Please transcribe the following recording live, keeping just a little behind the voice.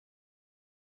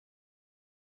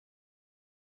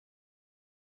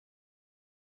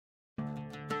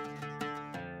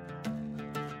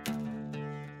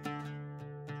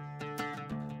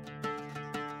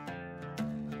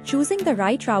choosing the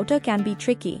right router can be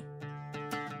tricky.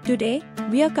 Today,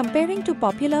 we are comparing two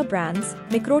popular brands,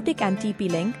 MikroTik and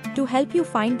TP-Link, to help you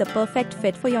find the perfect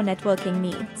fit for your networking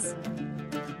needs.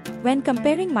 When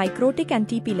comparing MikroTik and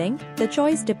TP-Link, the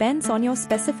choice depends on your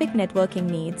specific networking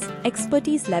needs,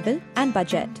 expertise level, and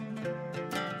budget.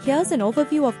 Here's an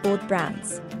overview of both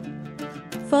brands.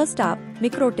 First up,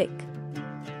 MikroTik.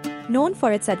 Known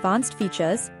for its advanced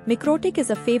features, MikroTik is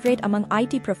a favorite among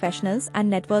IT professionals and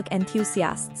network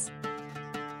enthusiasts.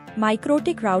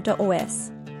 MikroTik Router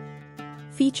OS.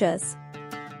 Features: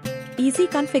 easy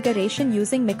configuration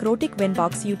using MikroTik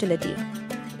Winbox utility.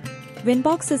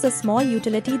 Winbox is a small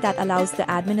utility that allows the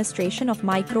administration of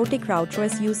MikroTik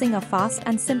routers using a fast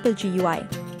and simple GUI.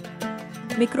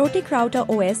 MikroTik Router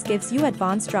OS gives you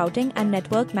advanced routing and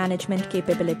network management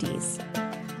capabilities.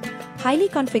 Highly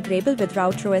configurable with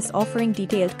RouterOS offering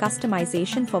detailed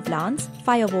customization for VLANs,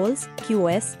 firewalls,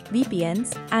 QoS,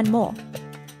 VPNs, and more.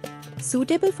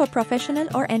 Suitable for professional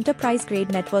or enterprise-grade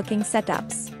networking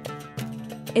setups.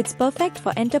 It's perfect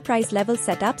for enterprise-level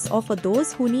setups or for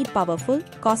those who need powerful,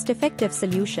 cost-effective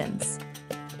solutions.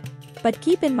 But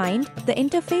keep in mind, the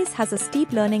interface has a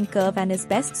steep learning curve and is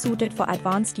best suited for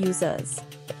advanced users.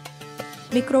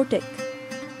 MikroTik.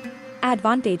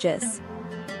 Advantages.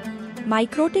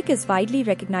 MikroTik is widely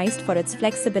recognized for its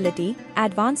flexibility,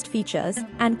 advanced features,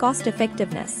 and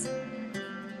cost-effectiveness.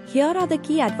 Here are the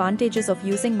key advantages of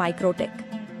using MikroTik.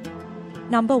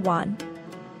 Number 1.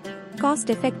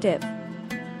 Cost-effective.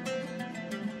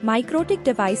 MikroTik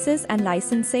devices and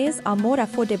licenses are more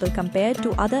affordable compared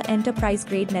to other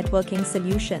enterprise-grade networking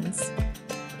solutions.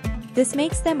 This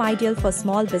makes them ideal for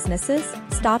small businesses,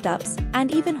 startups,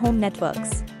 and even home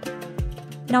networks.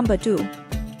 Number 2.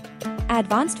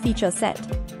 Advanced feature set.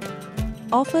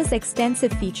 Offers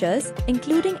extensive features,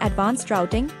 including advanced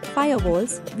routing,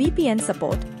 firewalls, VPN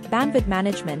support, bandwidth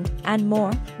management, and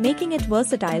more, making it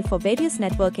versatile for various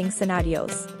networking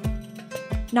scenarios.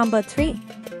 Number 3.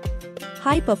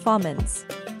 High performance.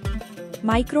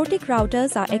 MikroTik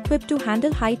routers are equipped to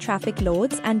handle high traffic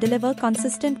loads and deliver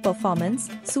consistent performance,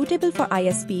 suitable for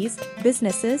ISPs,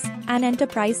 businesses, and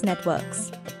enterprise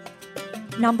networks.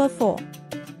 Number 4.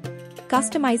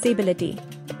 Customizability.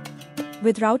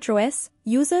 With RouterOS,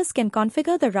 users can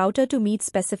configure the router to meet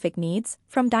specific needs,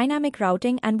 from dynamic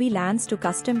routing and VLANs to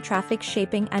custom traffic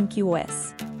shaping and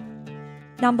QoS.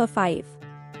 Number 5.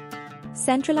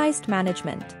 Centralized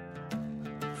management.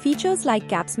 Features like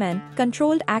Capsman,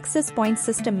 Controlled Access Point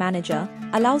System Manager,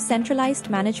 allow centralized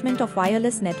management of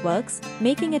wireless networks,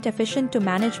 making it efficient to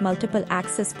manage multiple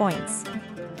access points.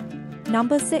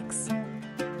 Number 6.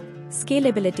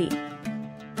 Scalability.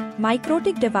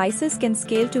 MikroTik devices can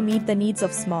scale to meet the needs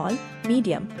of small,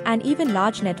 medium, and even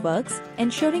large networks,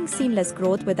 ensuring seamless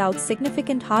growth without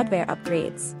significant hardware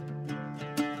upgrades.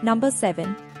 Number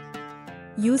 7.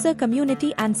 User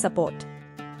community and support.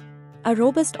 A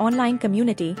robust online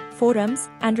community, forums,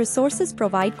 and resources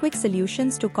provide quick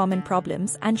solutions to common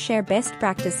problems and share best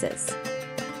practices.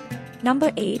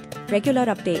 Number 8. Regular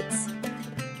updates.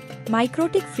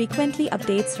 MikroTik frequently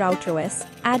updates RouterOS,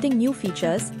 adding new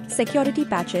features, security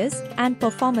patches, and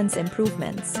performance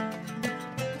improvements.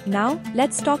 Now,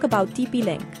 let's talk about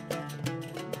TP-Link.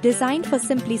 Designed for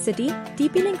simplicity,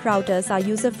 TP-Link routers are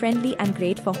user-friendly and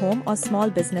great for home or small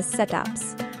business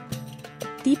setups.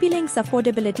 TP-Link's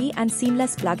affordability and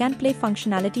seamless plug-and-play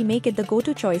functionality make it the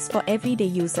go-to choice for everyday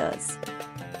users.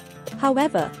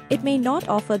 However, it may not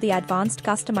offer the advanced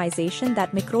customization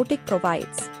that MikroTik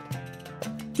provides.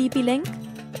 TP-Link.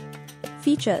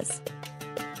 Features: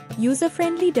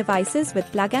 user-friendly devices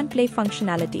with plug-and-play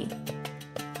functionality.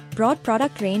 Broad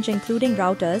product range including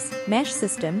routers, mesh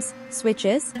systems,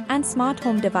 switches, and smart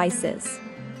home devices.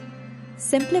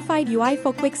 Simplified UI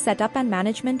for quick setup and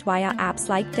management via apps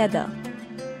like Tether.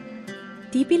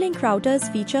 TP-Link routers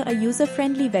feature a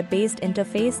user-friendly web-based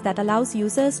interface that allows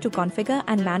users to configure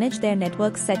and manage their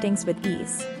network settings with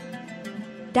ease.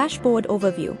 Dashboard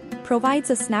overview provides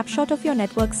a snapshot of your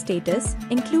network status,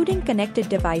 including connected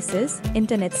devices,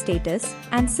 internet status,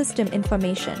 and system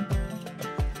information.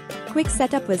 Quick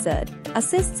Setup Wizard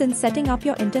assists in setting up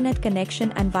your internet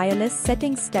connection and wireless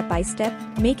settings step by step,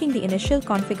 making the initial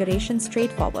configuration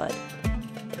straightforward.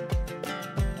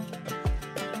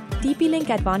 TP-Link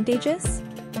advantages: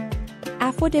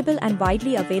 affordable and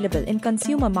widely available in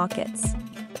consumer markets.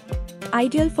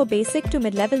 Ideal for basic to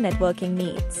mid-level networking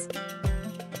needs.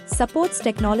 Supports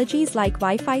technologies like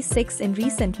Wi-Fi 6 in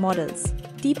recent models.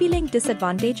 TP-Link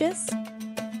disadvantages: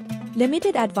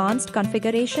 limited advanced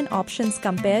configuration options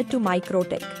compared to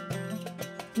MikroTik.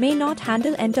 May not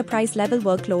handle enterprise-level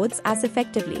workloads as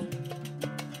effectively.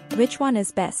 Which one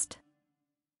is best?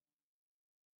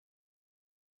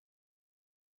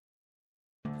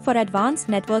 For advanced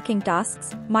networking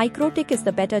tasks, MikroTik is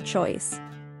the better choice.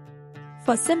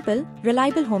 For simple,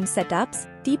 reliable home setups,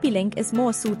 TP-Link is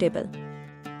more suitable.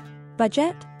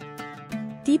 Budget?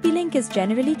 TP-Link is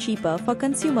generally cheaper for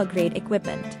consumer-grade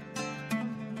equipment,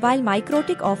 while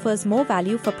MikroTik offers more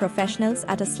value for professionals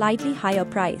at a slightly higher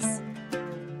price.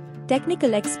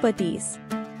 Technical expertise.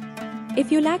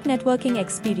 If you lack networking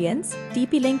experience,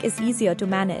 TP-Link is easier to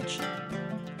manage.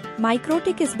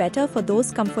 MikroTik is better for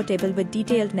those comfortable with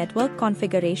detailed network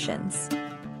configurations.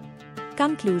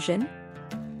 Conclusion: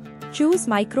 choose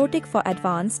MikroTik for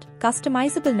advanced,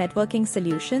 customizable networking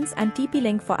solutions and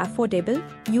TP-Link for affordable,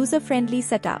 user-friendly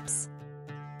setups.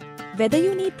 Whether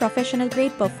you need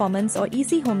professional-grade performance or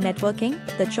easy home networking,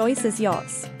 the choice is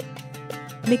yours.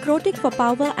 MikroTik for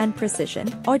power and precision,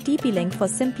 or TP-Link for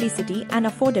simplicity and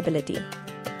affordability.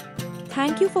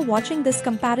 Thank you for watching this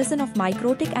comparison of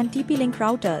MikroTik and TP-Link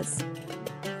routers.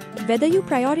 Whether you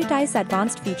prioritize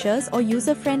advanced features or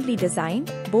user-friendly design,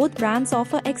 both brands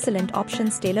offer excellent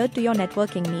options tailored to your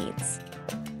networking needs.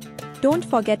 Don't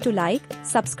forget to like,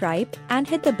 subscribe, and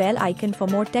hit the bell icon for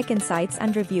more tech insights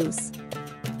and reviews.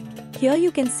 Here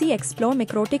you can see Explore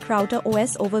MikroTik Router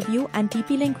OS Overview and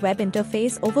TP-Link Web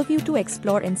Interface Overview to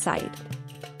explore inside.